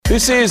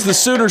This is the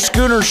Sooner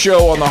Schooner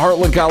Show on the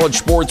Heartland College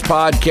Sports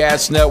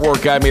Podcast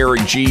Network. I'm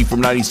Erik Gee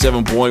from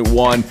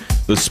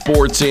 97.1, the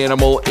sports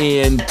animal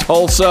in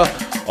Tulsa.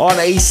 On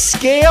a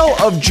scale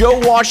of Joe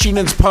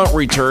Washington's punt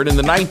return in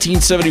the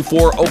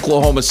 1974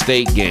 Oklahoma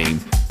State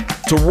game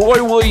to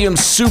Roy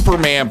Williams'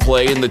 Superman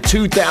play in the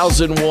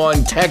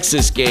 2001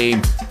 Texas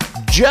game,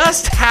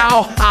 just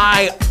how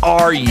high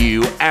are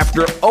you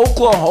after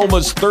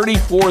Oklahoma's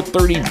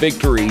 34-30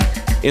 victory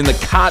in the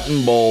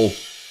Cotton Bowl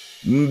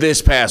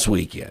this past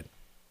weekend?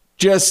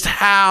 Just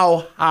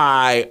how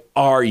high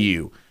are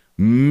you?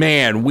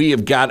 Man, we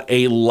have got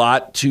a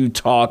lot to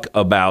talk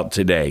about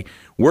today.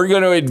 We're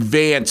going to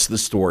advance the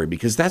story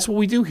because that's what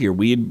we do here.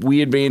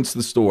 We advance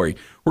the story.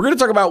 We're going to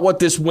talk about what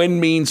this win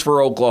means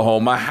for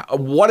Oklahoma,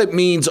 what it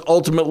means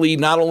ultimately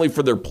not only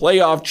for their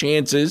playoff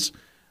chances,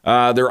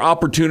 their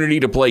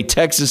opportunity to play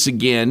Texas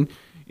again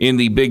in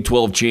the Big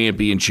 12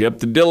 championship.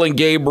 The Dillion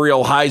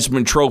Gabriel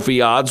Heisman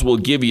Trophy odds, will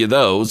give you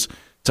those.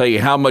 Tell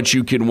you how much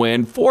you can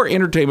win for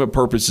entertainment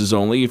purposes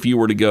only if you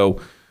were to go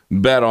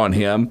bet on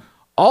him.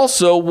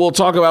 Also, we'll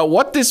talk about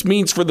what this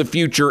means for the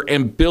future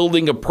and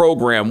building a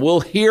program.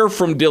 We'll hear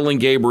from Dillion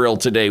Gabriel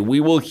today. We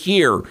will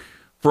hear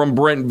from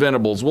Brent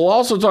Venables. We'll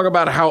also talk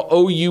about how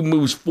OU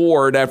moves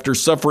forward after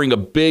suffering a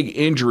big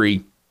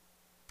injury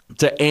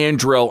to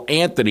Andrell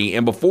Anthony.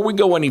 And before we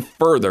go any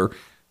further,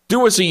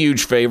 do us a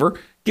huge favor.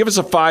 Give us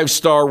a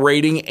 5-star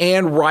rating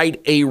and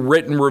write a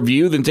written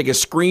review. Then take a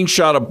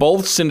screenshot of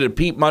both. Send it to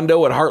Pete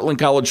Mundo at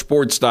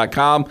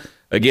heartlandcollegesports.com.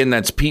 Again,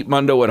 that's Pete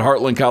Mundo at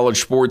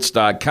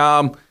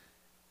heartlandcollegesports.com.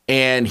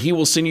 And he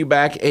will send you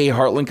back a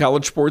Heartland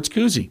College Sports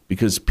koozie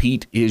because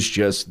Pete is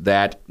just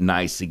that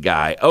nice a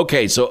guy.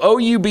 Okay, so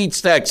OU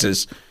beats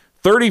Texas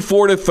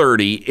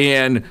 34-30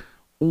 in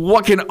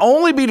what can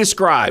only be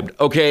described.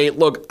 Okay,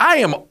 look, I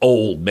am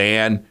old,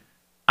 man.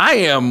 I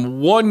am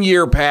 1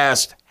 year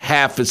past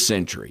half a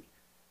century.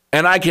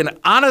 And I can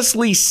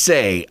honestly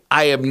say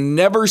I have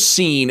never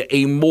seen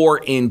a more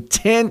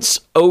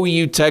intense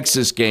OU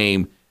Texas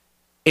game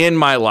in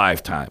my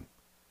lifetime.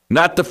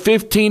 Not the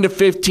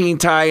 15-15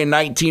 tie in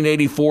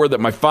 1984 that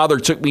my father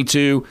took me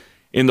to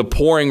in the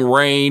pouring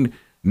rain.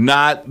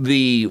 Not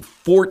the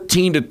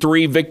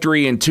 14-3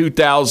 victory in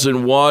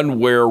 2001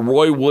 where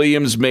Roy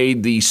Williams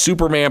made the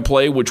Superman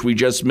play, which we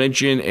just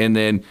mentioned, and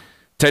then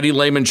Teddy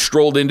Lehman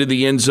strolled into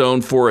the end zone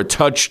for a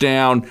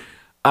touchdown.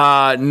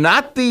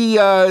 Not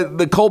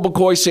the Colt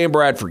McCoy Sam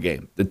Bradford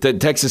game that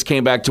Texas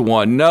came back to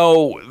win.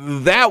 No,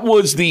 that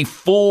was the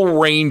full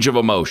range of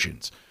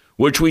emotions,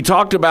 which we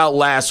talked about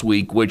last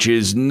week, which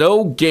is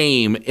no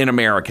game in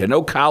America,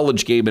 no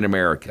college game in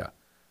America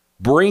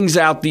brings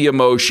out the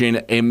emotion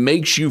and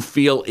makes you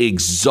feel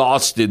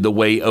exhausted the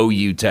way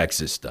OU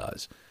Texas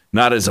does.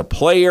 Not as a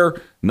player,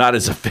 not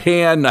as a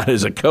fan, not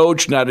as a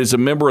coach, not as a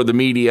member of the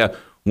media.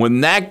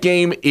 When that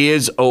game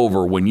is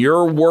over, when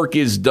your work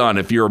is done,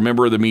 if you're a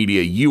member of the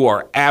media, you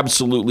are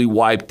absolutely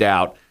wiped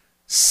out.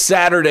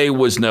 Saturday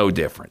was no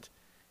different.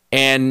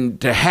 And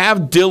to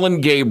have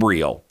Dillion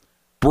Gabriel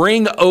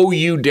bring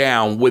OU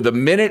down with a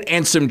minute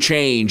and some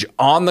change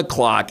on the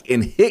clock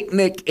and hit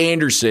Nick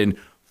Anderson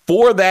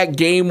for that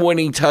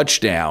game-winning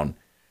touchdown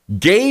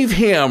gave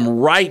him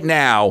right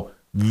now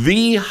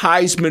the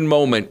Heisman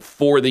moment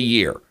for the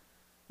year.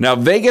 Now,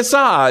 Vegas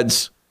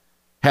odds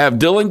have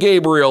Dillion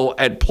Gabriel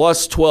at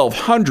plus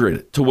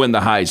 1,200 to win the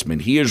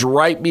Heisman. He is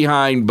right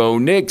behind Bo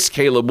Nix,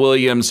 Caleb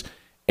Williams,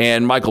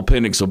 and Michael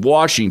Penix of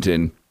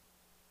Washington,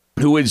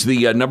 who is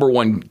the number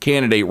one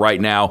candidate right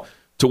now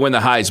to win the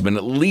Heisman,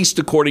 at least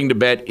according to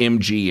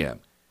BetMGM.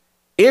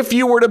 If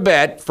you were to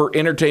bet for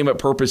entertainment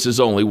purposes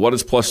only, what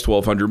does plus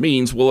 1,200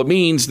 means? Well, it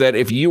means that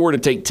if you were to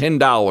take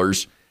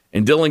 $10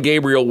 and Dillion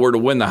Gabriel were to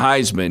win the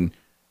Heisman,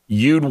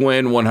 you'd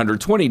win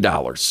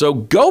 $120. So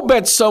go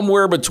bet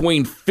somewhere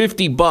between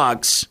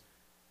 $50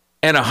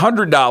 and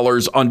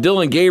 $100 on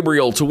Dillion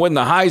Gabriel to win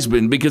the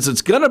Heisman because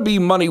it's going to be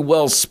money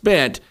well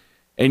spent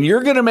and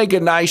you're going to make a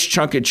nice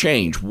chunk of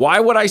change. Why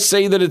would I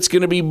say that it's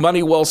going to be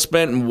money well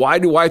spent and why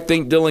do I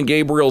think Dillion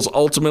Gabriel's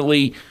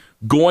ultimately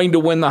going to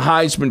win the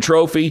Heisman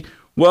Trophy?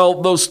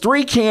 Well, those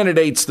three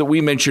candidates that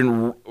we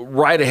mentioned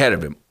right ahead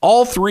of him,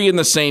 all three in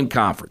the same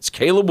conference,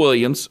 Caleb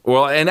Williams,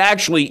 well, and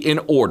actually in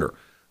order.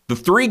 The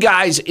three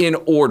guys in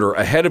order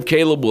ahead of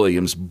Caleb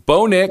Williams,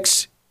 Bo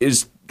Nix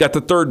is got the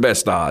third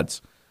best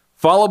odds,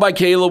 followed by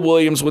Caleb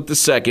Williams with the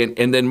second,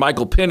 and then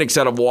Michael Penix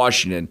out of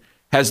Washington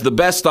has the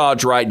best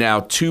odds right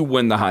now to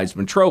win the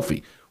Heisman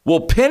Trophy.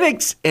 Well,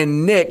 Penix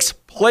and Nix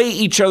play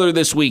each other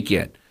this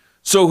weekend.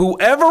 So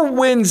whoever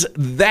wins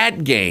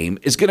that game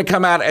is going to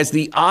come out as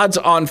the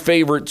odds-on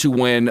favorite to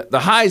win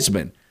the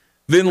Heisman.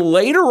 Then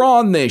later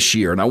on this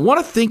year, and I want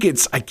to think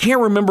I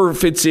can't remember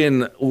if it's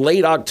in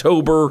late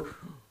October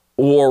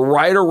or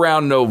right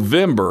around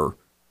November,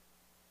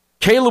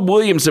 Caleb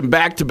Williams in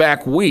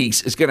back-to-back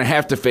weeks is going to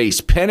have to face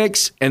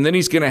Penix, and then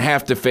he's going to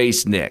have to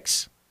face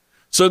Nix.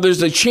 So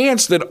there's a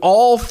chance that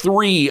all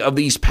three of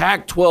these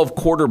Pac-12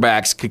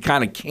 quarterbacks could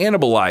kind of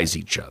cannibalize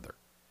each other.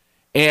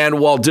 And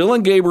while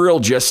Dillion Gabriel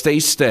just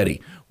stays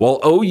steady, while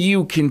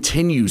OU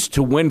continues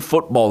to win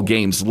football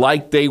games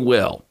like they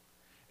will,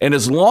 And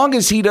as long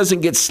as he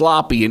doesn't get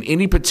sloppy in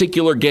any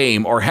particular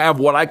game or have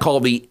what I call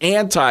the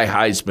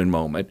anti-Heisman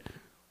moment,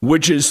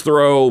 which is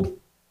throw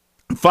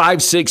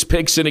 5-6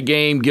 picks in a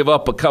game, give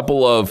up a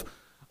couple of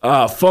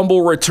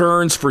fumble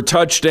returns for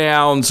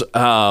touchdowns,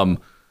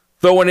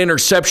 throw an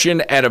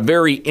interception at a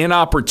very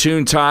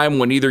inopportune time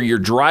when either you're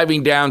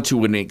driving down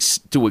to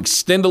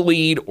extend a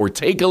lead or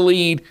take a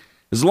lead.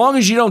 As long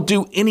as you don't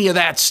do any of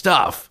that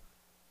stuff,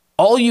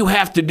 all you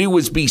have to do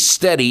is be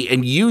steady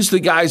and use the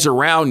guys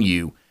around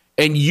you,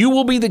 and you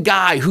will be the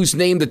guy whose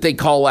name that they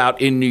call out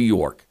in New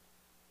York.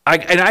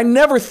 I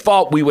never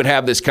thought we would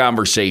have this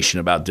conversation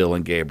about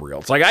Dillion Gabriel.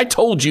 It's like I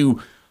told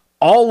you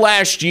all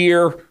last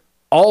year,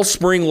 all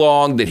spring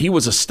long, that he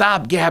was a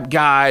stopgap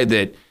guy,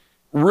 that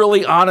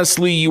really,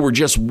 honestly, you were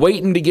just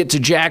waiting to get to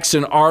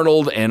Jackson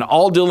Arnold, and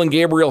all Dillion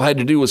Gabriel had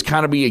to do was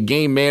kind of be a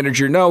game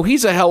manager. No,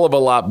 he's a hell of a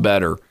lot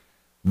better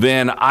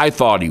than I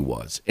thought he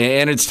was.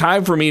 And it's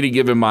time for me to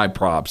give him my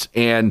props.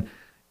 And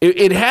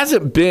it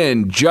hasn't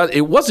been just,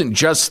 it wasn't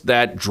just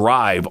that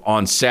drive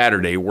on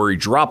Saturday where he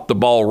dropped the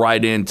ball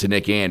right into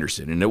Nick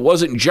Anderson. And it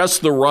wasn't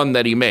just the run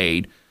that he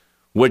made,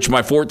 which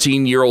my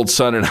 14-year-old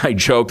son and I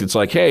joked. It's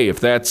like, hey, if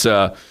that's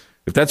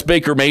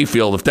Baker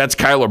Mayfield, if that's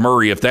Kyler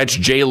Murray, if that's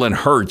Jalen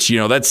Hurts,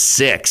 that's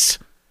 6.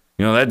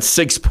 That's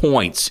 6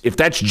 points. If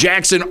that's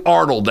Jackson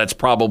Arnold, that's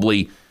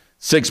probably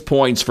 6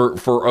 points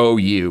for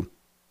OU.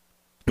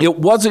 It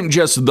wasn't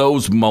just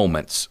those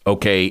moments,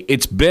 okay?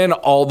 It's been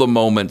all the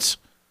moments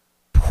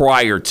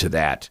prior to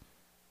that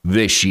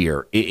this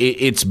year.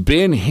 It's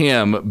been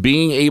him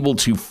being able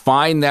to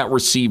find that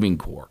receiving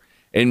core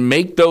and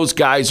make those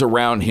guys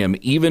around him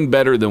even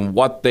better than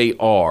what they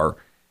are,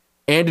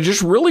 and to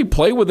just really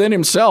play within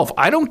himself.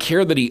 I don't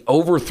care that he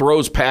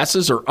overthrows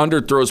passes or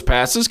underthrows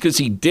passes, because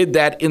he did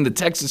that in the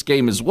Texas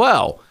game as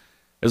well.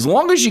 As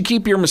long as you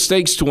keep your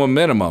mistakes to a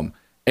minimum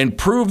and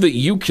prove that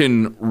you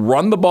can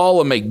run the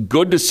ball and make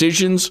good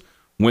decisions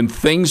when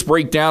things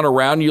break down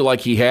around you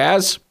like he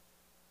has,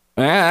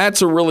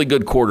 that's a really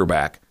good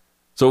quarterback.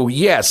 So,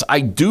 yes,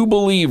 I do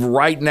believe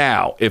right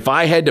now, if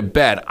I had to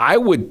bet, I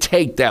would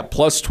take that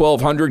plus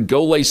 1,200,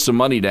 go lay some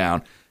money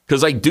down,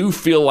 because I do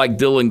feel like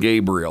Dillion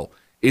Gabriel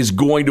is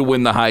going to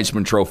win the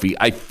Heisman Trophy.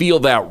 I feel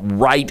that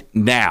right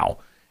now.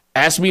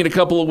 Ask me in a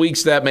couple of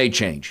weeks, that may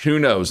change. Who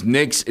knows?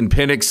 Nix and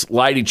Penix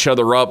light each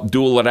other up,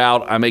 duel it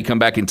out. I may come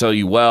back and tell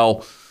you,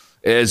 well,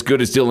 as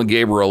good as Dillion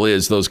Gabriel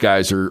is, those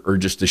guys are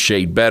just a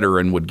shade better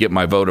and would get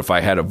my vote if I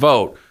had a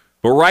vote.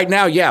 But right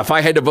now, yeah, if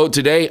I had to vote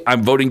today,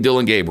 I'm voting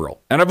Dillion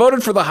Gabriel. And I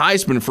voted for the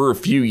Heisman for a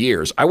few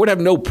years. I would have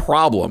no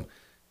problem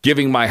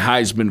giving my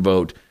Heisman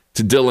vote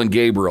to Dillion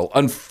Gabriel.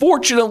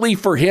 Unfortunately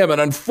for him, and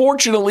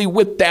unfortunately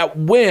with that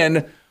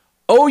win,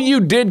 OU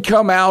did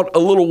come out a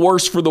little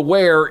worse for the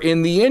wear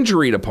in the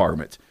injury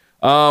department.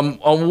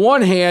 On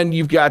one hand,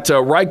 you've got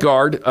right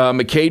guard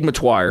McCade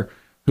Matwire,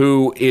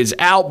 who is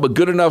out, but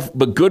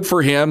good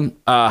for him,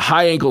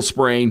 high ankle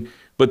sprain.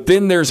 But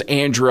then there's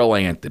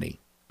Andrell Anthony.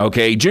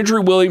 Okay,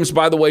 Gentry Williams,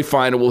 by the way,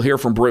 fine, and we'll hear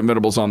from Brent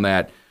Venables on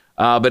that.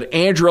 But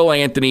Andrell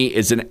Anthony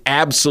is an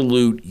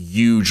absolute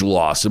huge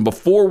loss. And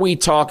before we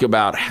talk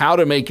about how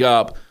to make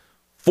up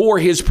for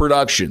his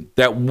production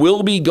that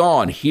will be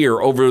gone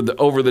here over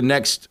the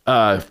next,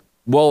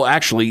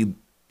 actually,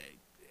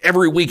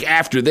 every week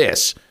after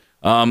this,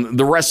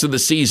 the rest of the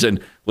season,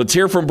 let's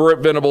hear from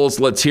Brent Venables.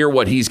 Let's hear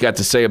what he's got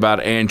to say about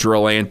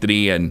Andrell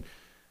Anthony and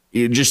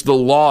just the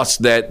loss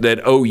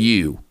that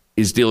OU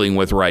is dealing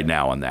with right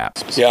now on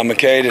that. Yeah,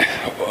 McCade,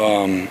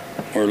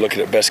 we're looking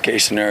at best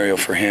case scenario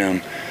for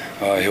him.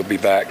 He'll be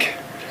back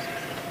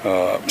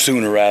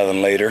sooner rather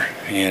than later.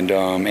 And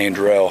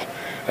Andrell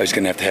is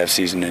going to have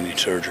season-ending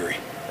surgery.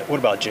 What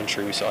about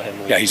Gentry? We saw him.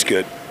 Yeah, he's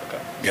good.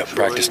 Okay. Yep,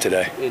 practiced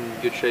today. In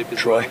good shape as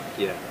Troy?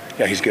 well?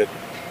 Yeah, he's good.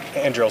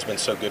 Andrell's been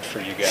so good for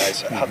you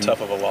guys. How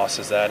tough of a loss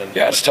is that?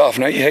 Yeah, it's tough.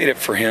 Now, you hate it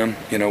for him.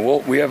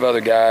 We have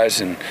other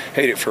guys, and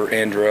hate it for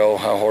Andrell,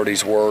 how hard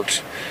he's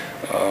worked.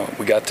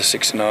 We got to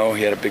 6-0.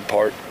 He had a big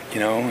part,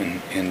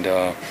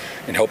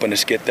 in helping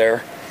us get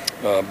there.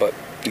 But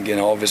again,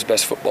 all of his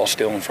best football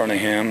still in front of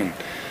him,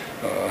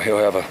 and he'll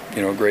have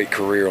a great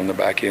career on the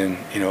back end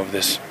of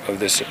this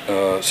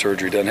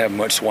surgery. Doesn't have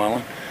much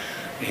swelling,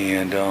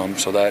 and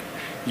so that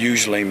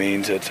usually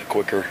means it's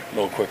a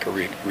little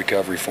quicker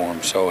recovery for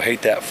him. So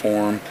hate that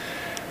for him,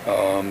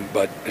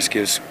 but this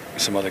gives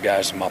some other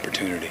guys some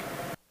opportunity.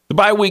 The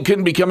bye week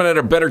couldn't be coming at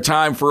a better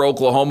time for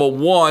Oklahoma.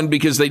 One,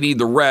 because they need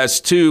the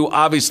rest. Two,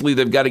 obviously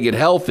they've got to get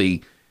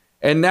healthy.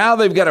 And now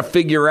they've got to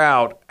figure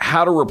out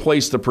how to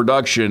replace the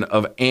production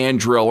of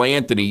Andrell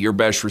Anthony, your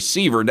best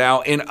receiver.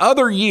 Now, in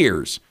other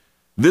years,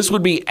 this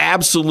would be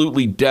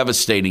absolutely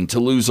devastating to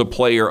lose a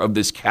player of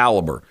this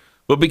caliber.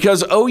 But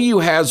because OU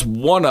has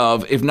one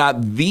of, if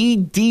not the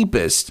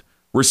deepest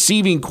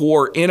receiving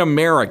core in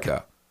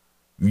America,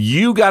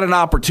 you got an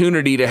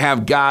opportunity to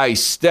have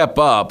guys step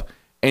up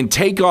and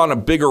take on a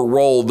bigger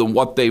role than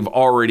what they've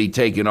already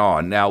taken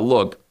on. Now,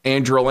 look,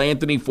 Andrell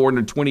Anthony,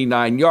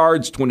 429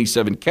 yards,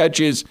 27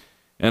 catches,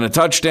 and a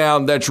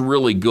touchdown. That's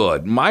really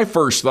good. My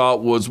first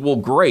thought was, well,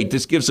 great.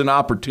 This gives an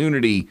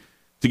opportunity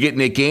to get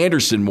Nick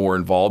Anderson more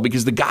involved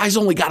because the guy's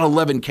only got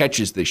 11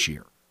 catches this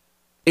year.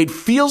 It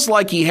feels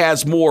like he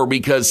has more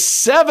because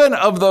 7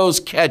 of those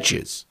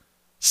catches,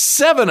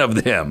 7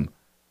 of them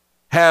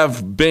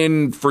have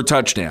been for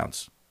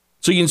touchdowns.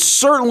 So you can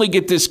certainly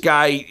get this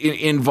guy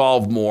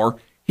involved more.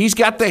 He's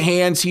got the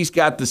hands. He's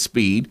got the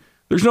speed.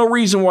 There's no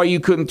reason why you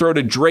couldn't throw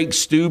to Drake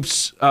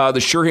Stoops, the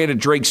sure-handed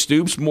Drake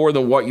Stoops, more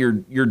than what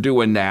you're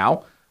doing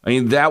now. I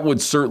mean, that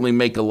would certainly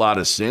make a lot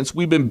of sense.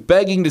 We've been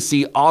begging to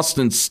see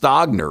Austin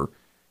Stogner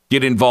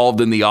get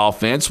involved in the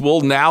offense.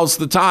 Well, now's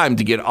the time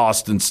to get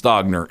Austin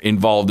Stogner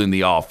involved in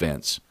the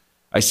offense.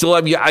 I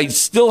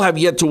still have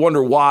yet to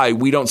wonder why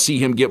we don't see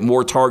him get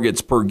more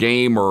targets per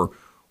game or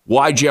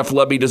why Jeff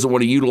Lebby doesn't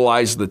want to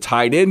utilize the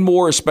tight end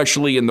more,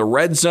 especially in the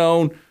red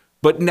zone.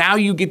 But now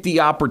you get the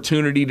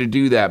opportunity to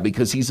do that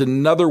because he's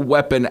another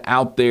weapon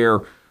out there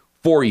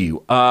for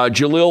you.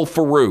 Jalil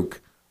Farouk,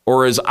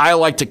 or as I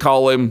like to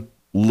call him,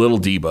 Little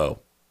Debo.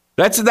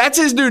 That's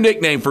his new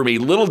nickname for me,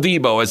 Little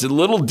Debo. As in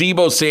Little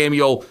Debo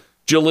Samuel,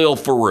 Jalil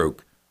Farouk.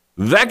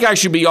 That guy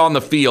should be on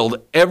the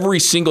field every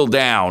single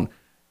down.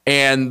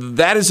 And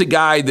that is a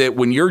guy that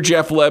when you're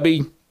Jeff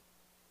Lebby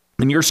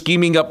and you're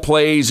scheming up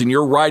plays and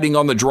you're riding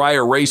on the dry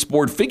erase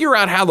board, figure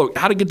out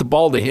how to get the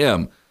ball to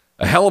him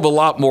a hell of a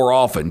lot more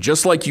often,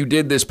 just like you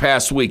did this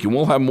past week. And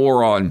we'll have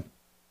more on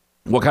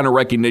what kind of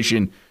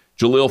recognition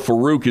Jalil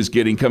Farouk is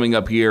getting coming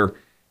up here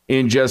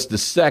in just a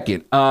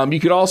second. You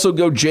could also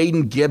go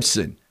Jaden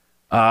Gibson,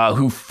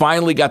 who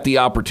finally got the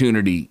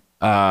opportunity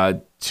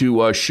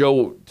to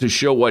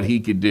show what he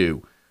could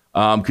do,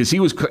 because he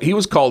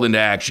was called into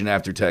action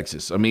after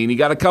Texas. I mean, he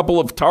got a couple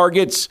of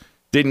targets,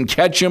 didn't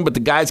catch him, but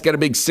the guy's got a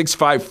big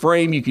 6'5"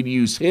 frame. You could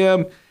use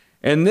him.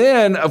 And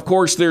then, of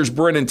course, there's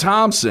Brennan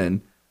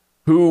Thompson,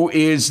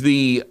 who's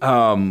the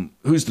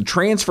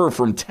transfer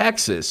from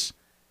Texas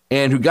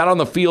and who got on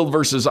the field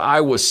versus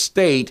Iowa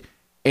State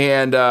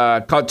and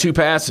caught 2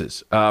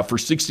 passes for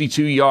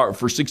 62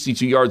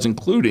 yards,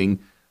 including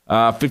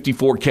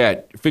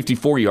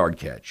 54-yard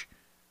catch.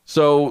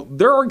 So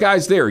there are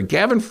guys there.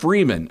 Gavin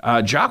Freeman,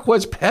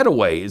 Jacquez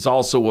Petaway is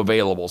also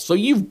available. So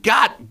you've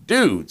got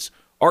dudes.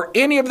 Are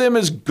any of them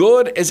as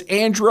good as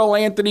Andrell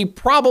Anthony?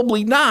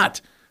 Probably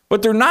not.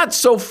 But they're not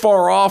so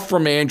far off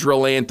from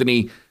Andrell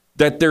Anthony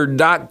that they're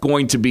not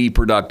going to be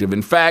productive.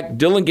 In fact,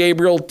 Dillion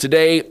Gabriel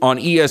today on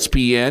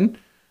ESPN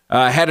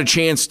had a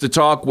chance to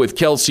talk with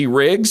Kelsey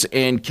Riggs,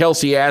 and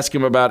Kelsey asked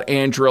him about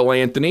Andrell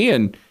Anthony,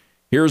 and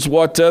here's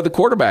what the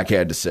quarterback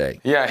had to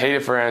say. Yeah, I hate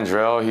it for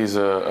Andrell. He's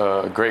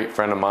a great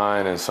friend of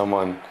mine and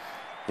someone,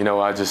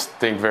 I just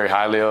think very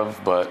highly of.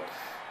 But,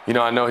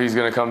 I know he's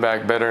going to come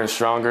back better and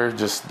stronger,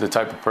 just the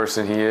type of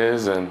person he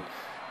is. And,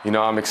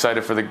 I'm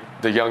excited for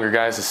the younger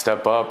guys to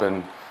step up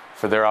and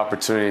for their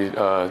opportunity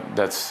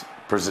that's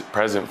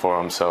present for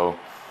them. So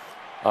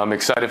I'm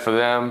excited for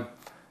them.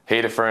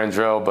 Hate it for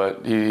Andrell,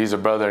 but he's a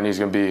brother and he's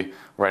going to be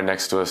right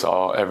next to us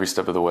every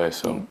step of the way.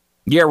 So.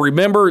 Yeah,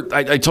 remember,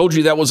 I told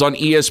you that was on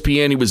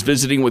ESPN. He was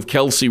visiting with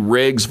Kelsey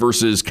Riggs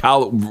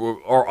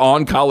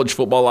on College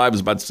Football Live. I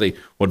was about to say,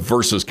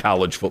 versus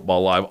College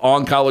Football Live?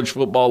 On College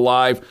Football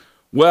Live.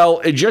 Well,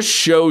 it just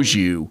shows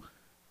you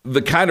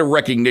the kind of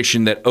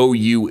recognition that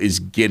OU is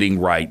getting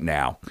right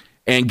now.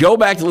 And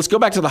let's go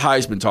back to the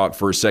Heisman talk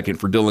for a second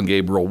for Dillion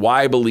Gabriel.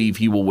 Why I believe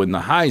he will win the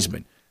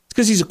Heisman. It's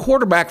because he's a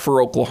quarterback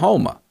for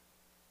Oklahoma.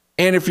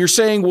 And if you're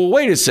saying, well,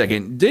 wait a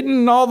second,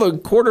 didn't all the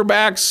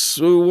quarterbacks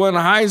who won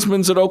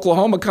Heismans at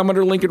Oklahoma come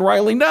under Lincoln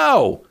Riley?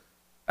 No.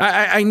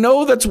 I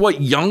know that's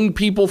what young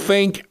people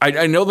think.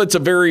 I know that's a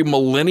very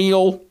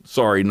millennial,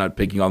 sorry, not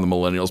picking on the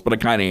millennials, but I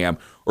kind of am,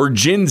 or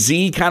Gen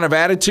Z kind of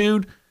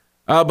attitude.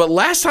 But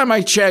last time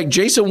I checked,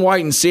 Jason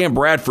White and Sam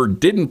Bradford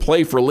didn't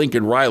play for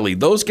Lincoln Riley.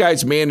 Those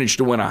guys managed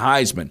to win a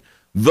Heisman.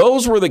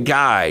 Those were the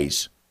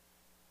guys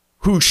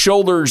whose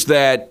shoulders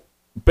that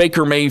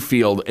Baker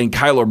Mayfield and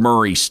Kyler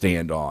Murray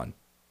stand on.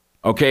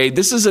 Okay,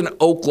 this is an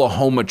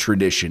Oklahoma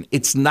tradition.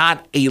 It's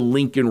not a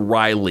Lincoln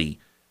Riley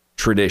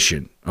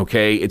tradition.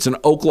 Okay, it's an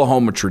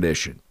Oklahoma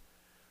tradition.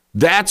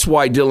 That's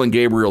why Dillion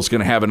Gabriel is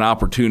going to have an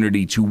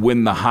opportunity to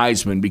win the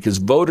Heisman, because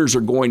voters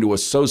are going to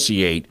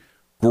associate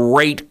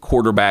great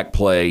quarterback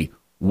play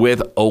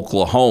with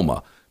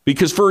Oklahoma.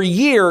 Because for a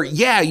year,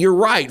 yeah, you're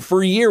right.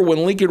 For a year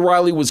when Lincoln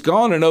Riley was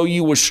gone and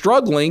OU was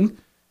struggling,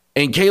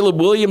 and Caleb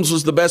Williams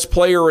was the best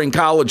player in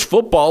college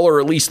football,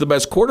 or at least the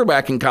best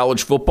quarterback in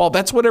college football,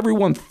 that's what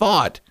everyone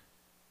thought.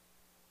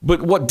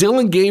 But what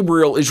Dillion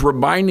Gabriel is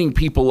reminding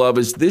people of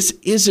is this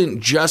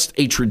isn't just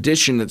a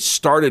tradition that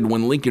started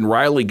when Lincoln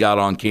Riley got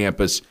on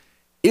campus.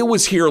 It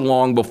was here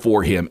long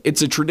before him.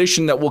 It's a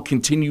tradition that will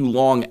continue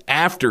long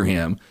after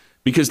him,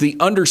 because the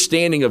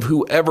understanding of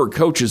whoever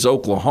coaches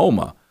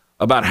Oklahoma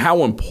about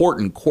how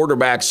important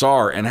quarterbacks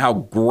are and how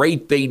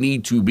great they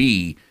need to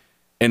be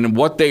and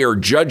what they are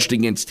judged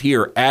against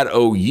here at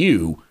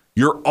OU,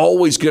 you're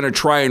always going to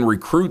try and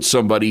recruit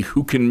somebody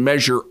who can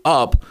measure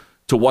up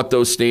to what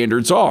those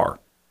standards are.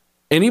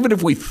 And even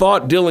if we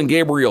thought Dillion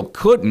Gabriel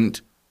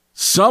couldn't,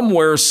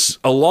 somewhere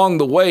along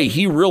the way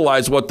he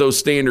realized what those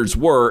standards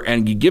were,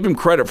 and you give him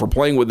credit for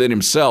playing within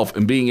himself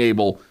and being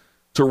able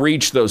to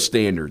reach those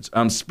standards.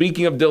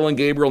 Speaking of Dillion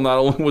Gabriel, not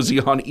only was he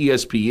on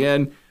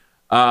ESPN,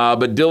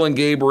 but Dillion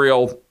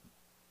Gabriel,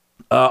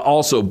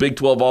 also Big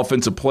 12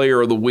 Offensive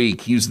Player of the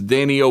Week. He was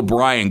Danny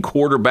O'Brien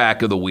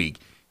Quarterback of the Week.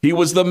 He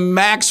was the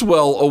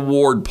Maxwell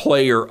Award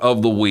Player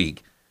of the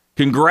Week.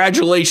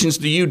 Congratulations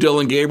to you,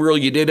 Dillion Gabriel.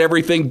 You did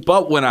everything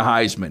but win a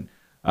Heisman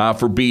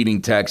for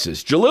beating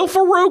Texas. Jalil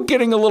Farouk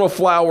getting a little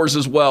flowers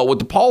as well with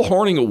the Paul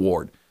Hornung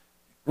Award.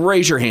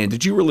 Raise your hand.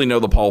 Did you really know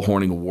the Paul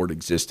Hornung Award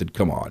existed?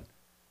 Come on.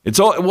 It's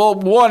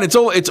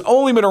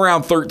only been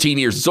around 13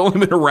 years. It's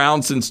only been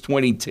around since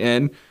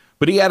 2010.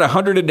 But he had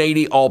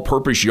 180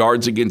 all-purpose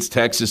yards against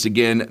Texas.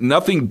 Again,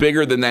 nothing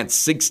bigger than that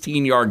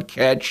 16-yard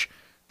catch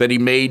that he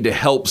made to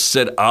help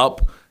set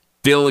up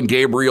Dillion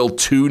Gabriel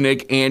to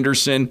Nick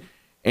Anderson.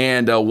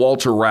 And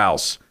Walter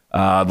Rouse,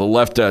 the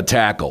left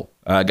tackle,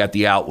 got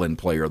the Outland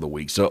Player of the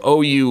Week. So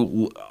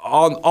OU,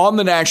 on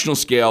the national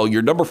scale,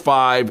 you're number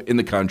 5 in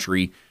the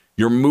country.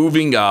 You're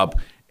moving up.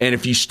 And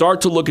if you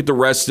start to look at the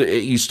rest of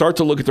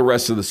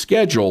the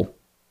schedule,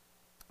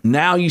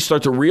 now you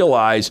start to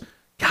realize,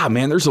 God,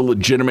 man, there's a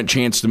legitimate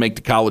chance to make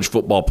the college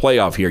football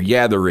playoff here.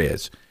 Yeah, there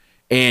is.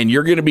 And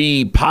you're going to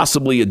be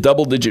possibly a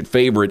double-digit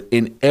favorite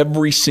in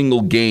every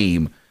single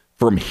game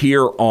from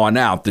here on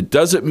out. That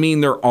doesn't mean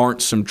there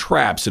aren't some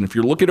traps. And if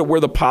you're looking at where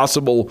the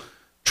possible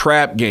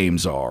trap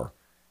games are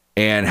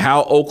and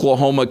how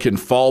Oklahoma can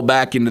fall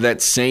back into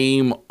that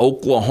same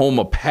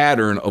Oklahoma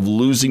pattern of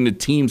losing to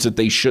teams that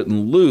they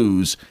shouldn't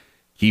lose,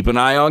 keep an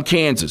eye on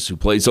Kansas, who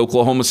plays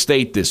Oklahoma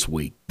State this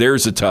week.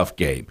 There's a tough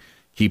game.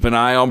 Keep an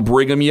eye on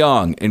Brigham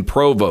Young and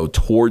Provo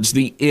towards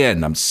the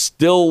end. I'm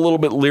still a little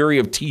bit leery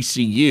of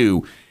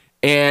TCU.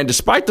 And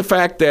despite the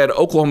fact that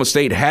Oklahoma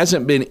State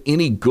hasn't been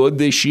any good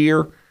this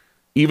year,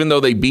 even though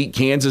they beat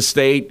Kansas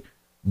State,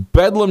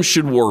 Bedlam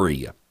should worry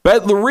you.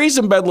 The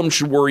reason Bedlam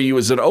should worry you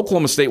is that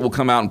Oklahoma State will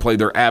come out and play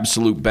their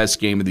absolute best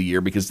game of the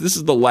year because this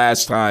is the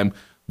last time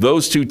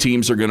those two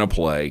teams are going to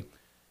play.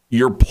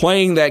 You're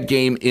playing that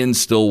game in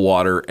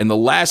Stillwater, and the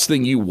last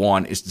thing you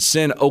want is to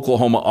send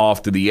Oklahoma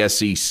off to the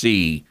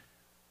SEC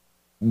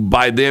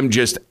by them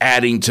just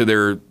adding to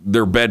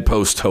their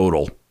bedpost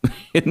total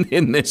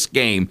in this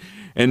game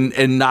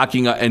and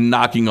knocking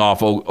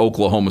off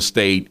Oklahoma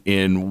State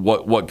in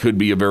what could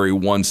be a very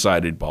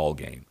one-sided ball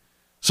game.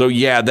 So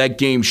yeah, that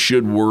game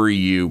should worry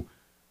you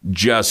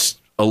just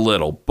a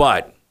little.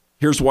 But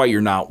here's why you're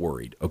not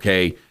worried,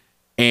 okay?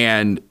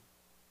 And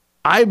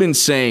I've been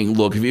saying,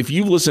 look, if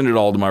you've listened at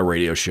all to my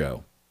radio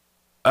show,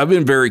 I've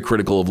been very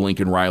critical of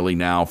Lincoln Riley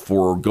now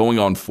for going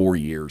on 4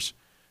 years.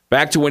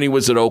 Back to when he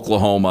was at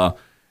Oklahoma.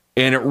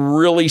 And it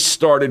really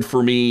started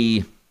for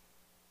me,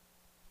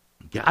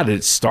 God, did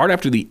it start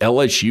after the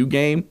LSU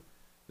game?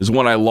 Is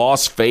when I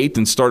lost faith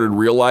and started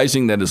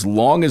realizing that as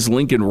long as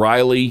Lincoln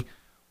Riley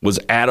was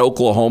at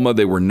Oklahoma,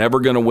 they were never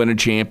going to win a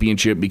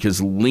championship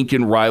because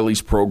Lincoln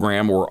Riley's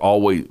programs are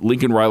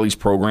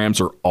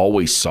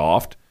always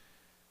soft.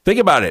 Think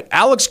about it.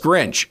 Alex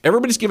Grinch.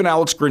 Everybody's giving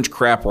Alex Grinch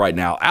crap right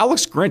now.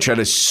 Alex Grinch had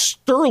a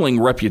sterling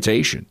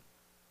reputation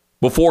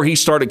before he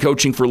started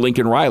coaching for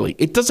Lincoln Riley.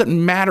 It doesn't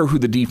matter who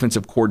the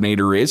defensive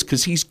coordinator is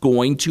because he's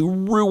going to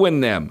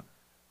ruin them.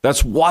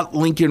 That's what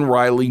Lincoln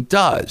Riley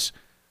does.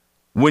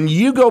 When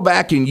you go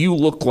back and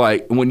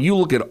when you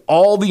look at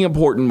all the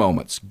important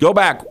moments, go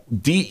back,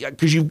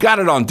 because you've got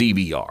it on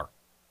DVR.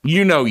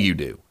 You know you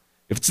do.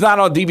 If it's not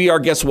on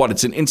DVR, guess what?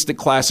 It's an instant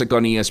classic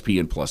on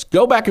ESPN+.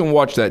 Go back and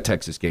watch that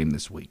Texas game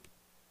this week.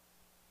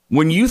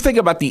 When you think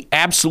about the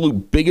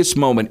absolute biggest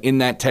moment in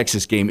that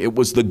Texas game, it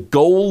was the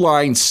goal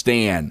line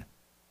stand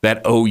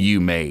that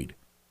OU made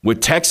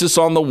with Texas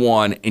on the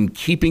one and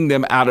keeping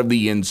them out of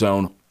the end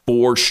zone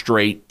 4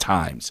 straight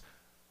times.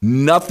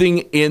 Nothing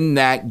in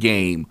that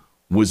game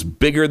was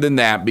bigger than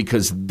that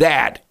because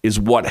that is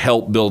what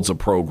helped builds a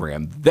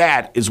program.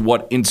 That is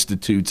what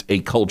institutes a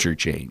culture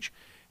change.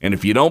 And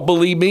if you don't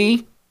believe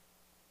me,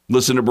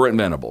 listen to Brent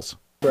Venables.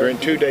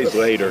 Brent, 2 days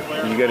later,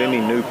 you got any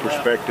new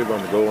perspective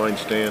on the goal line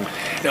stand?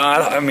 No,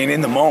 I mean,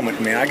 in the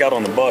moment, I got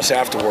on the bus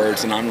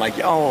afterwards, and I'm like,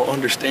 y'all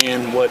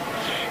understand what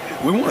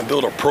we want to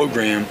build a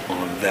program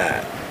on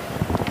that.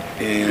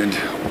 And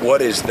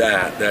what is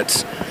that?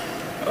 That's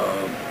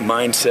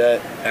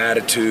mindset,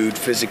 attitude,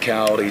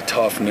 physicality,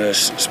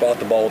 toughness, spot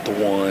the ball at the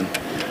one,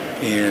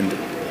 and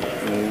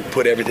we'll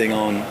put everything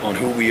on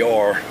who we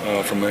are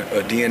from a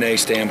DNA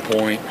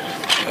standpoint,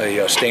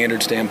 a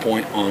standard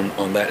standpoint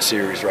on that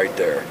series right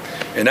there.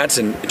 And that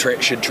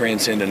should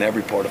transcend in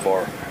every part of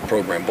our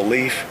program.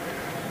 Belief,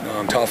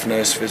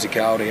 toughness,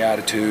 physicality,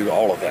 attitude,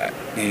 all of that.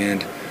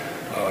 And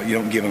you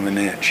don't give them an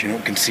inch. You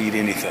don't concede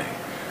anything.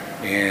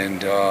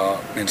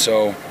 And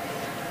so,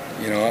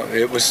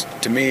 it was,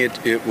 to me,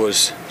 it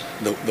was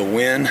the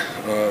win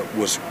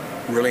was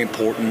really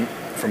important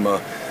from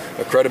a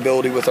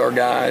credibility with our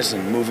guys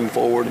and moving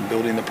forward and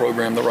building the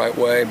program the right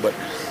way. But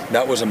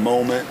that was a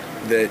moment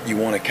that you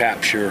want to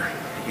capture,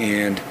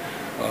 and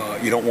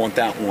you don't want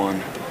that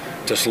one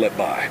to slip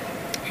by.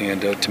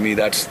 And to me,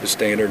 that's the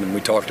standard, and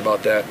we talked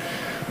about that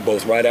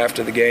both right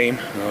after the game.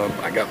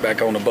 I got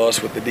back on the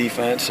bus with the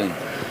defense, and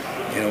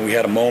we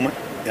had a moment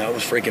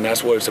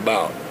That's what it's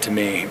about to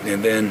me.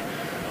 And then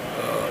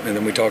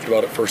we talked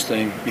about it first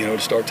thing, to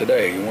start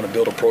today. You want to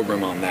build a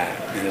program on that,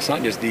 and it's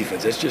not just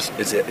defense.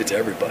 It's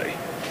everybody.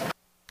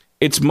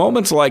 It's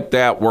moments like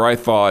that where I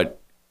thought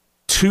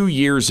 2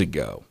 years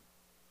ago,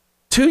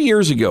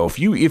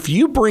 if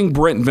you bring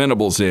Brent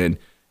Venables in,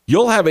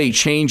 you'll have a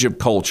change of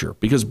culture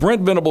because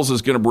Brent Venables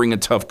is going to bring a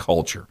tough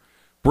culture.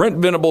 Brent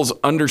Venables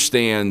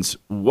understands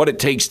what it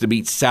takes to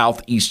beat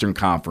Southeastern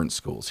Conference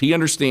schools. He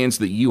understands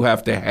that you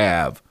have to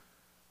have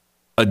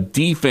a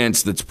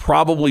defense that's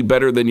probably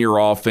better than your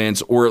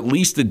offense, or at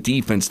least a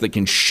defense that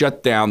can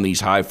shut down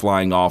these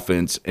high-flying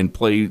offense and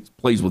plays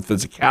with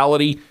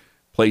physicality,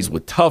 plays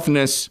with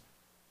toughness,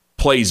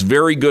 plays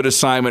very good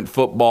assignment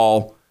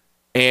football,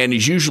 and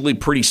is usually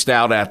pretty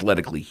stout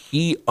athletically.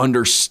 He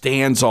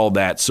understands all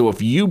that. So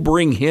if you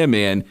bring him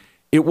in,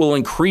 it will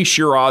increase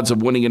your odds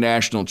of winning a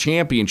national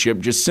championship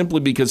just simply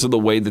because of the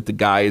way that the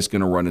guy is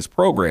going to run his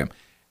program.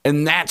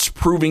 And that's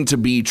proving to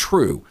be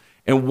true.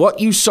 And what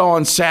you saw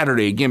on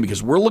Saturday, again,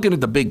 because we're looking at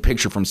the big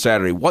picture from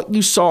Saturday, what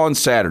you saw on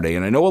Saturday,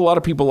 and I know a lot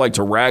of people like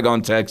to rag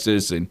on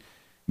Texas and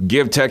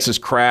give Texas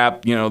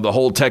crap, the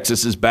whole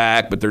Texas is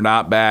back, but they're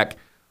not back.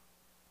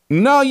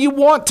 No, you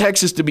want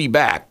Texas to be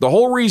back. The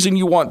whole reason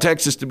you want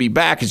Texas to be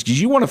back is because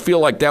you want to feel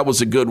like that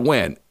was a good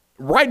win.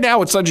 Right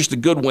now, it's not just a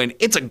good win.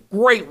 It's a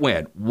great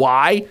win.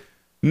 Why?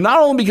 Not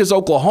only because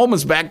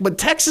Oklahoma's back, but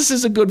Texas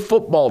is a good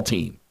football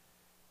team.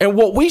 And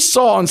what we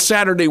saw on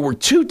Saturday were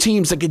two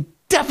teams that could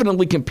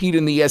definitely compete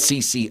in the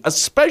SEC,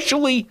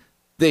 especially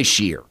this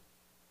year.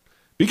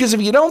 Because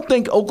if you don't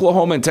think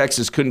Oklahoma and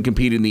Texas couldn't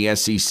compete in the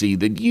SEC,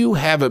 then you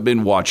haven't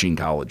been watching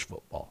college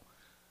football.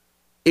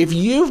 If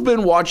you've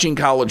been watching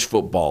college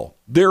football,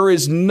 there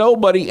is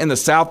nobody in the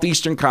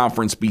Southeastern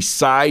Conference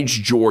besides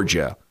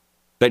Georgia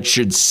that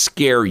should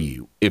scare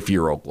you if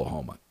you're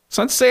Oklahoma.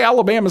 So let's say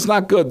Alabama's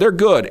not good. They're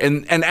good.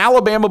 And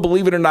Alabama,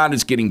 believe it or not,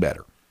 is getting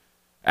better.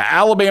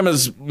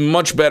 Alabama's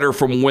much better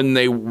from when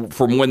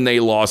they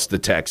lost to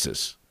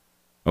Texas.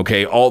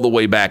 Okay, all the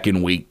way back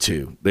in week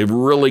 2. They've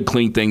really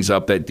cleaned things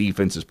up. That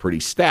defense is pretty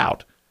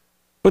stout.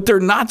 But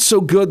they're not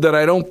so good that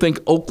I don't think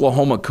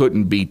Oklahoma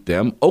couldn't beat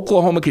them.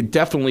 Oklahoma could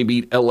definitely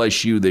beat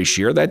LSU this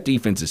year. That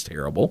defense is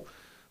terrible.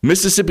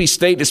 Mississippi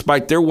State,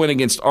 despite their win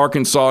against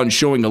Arkansas and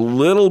showing a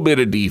little bit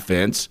of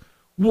defense,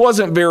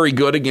 wasn't very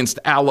good against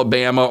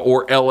Alabama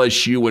or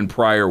LSU in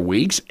prior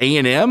weeks.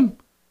 A&M's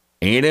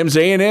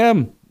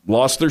A&M.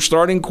 Lost their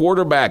starting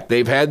quarterback.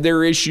 They've had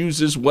their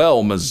issues as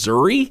well.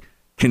 Missouri,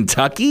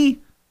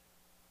 Kentucky,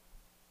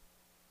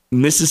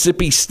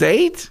 Mississippi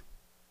State,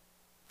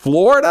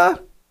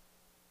 Florida.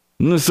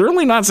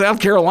 Certainly not South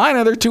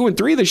Carolina. They're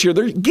 2-3 this year.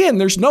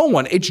 There's no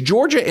one. It's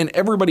Georgia and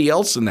everybody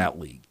else in that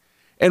league.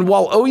 And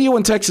while OU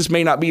and Texas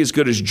may not be as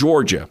good as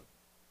Georgia,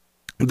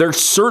 they're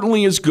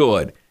certainly as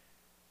good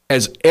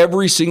as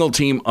every single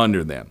team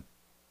under them.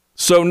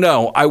 So,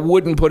 no, I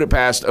wouldn't put it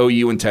past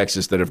OU and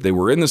Texas that if they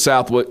were in the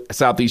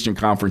Southeastern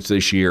Conference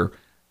this year,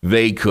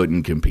 they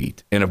couldn't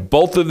compete. And if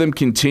both of them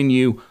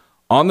continue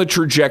on the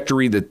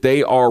trajectory that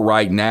they are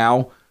right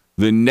now,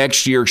 the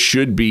next year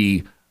should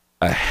be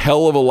a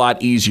hell of a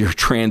lot easier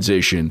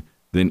transition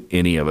than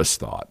any of us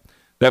thought.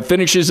 That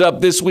finishes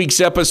up this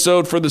week's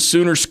episode for the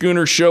Sooner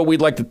Schooner Show.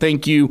 We'd like to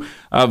thank you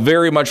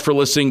very much for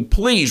listening.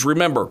 Please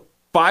remember,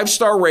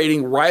 5-star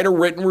rating, write a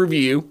written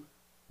review.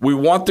 We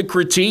want the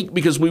critique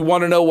because we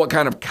want to know what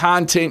kind of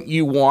content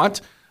you want.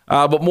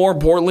 But more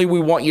importantly, we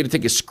want you to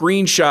take a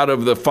screenshot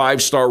of the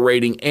 5-star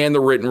rating and the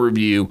written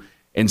review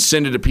and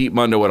send it to Pete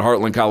Mundo at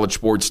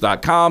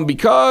heartlandcollegesports.com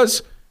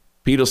because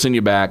Pete will send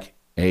you back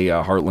a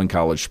Heartland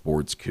College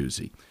Sports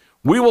koozie.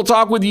 We will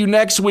talk with you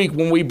next week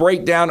when we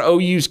break down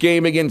OU's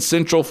game against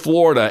Central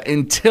Florida.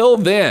 Until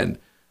then,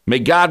 may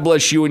God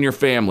bless you and your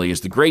family.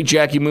 As the great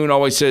Jackie Moon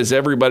always says,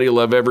 everybody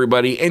love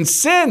everybody. And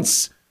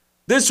since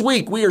this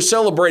week we are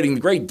celebrating the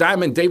great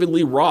Diamond David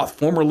Lee Roth,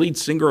 former lead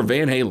singer of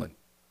Van Halen,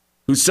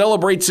 who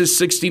celebrates his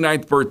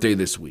 69th birthday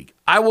this week,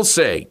 I will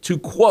say, to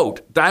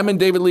quote Diamond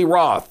David Lee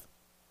Roth,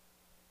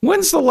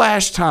 when's the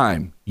last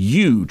time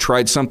you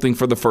tried something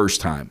for the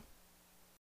first time?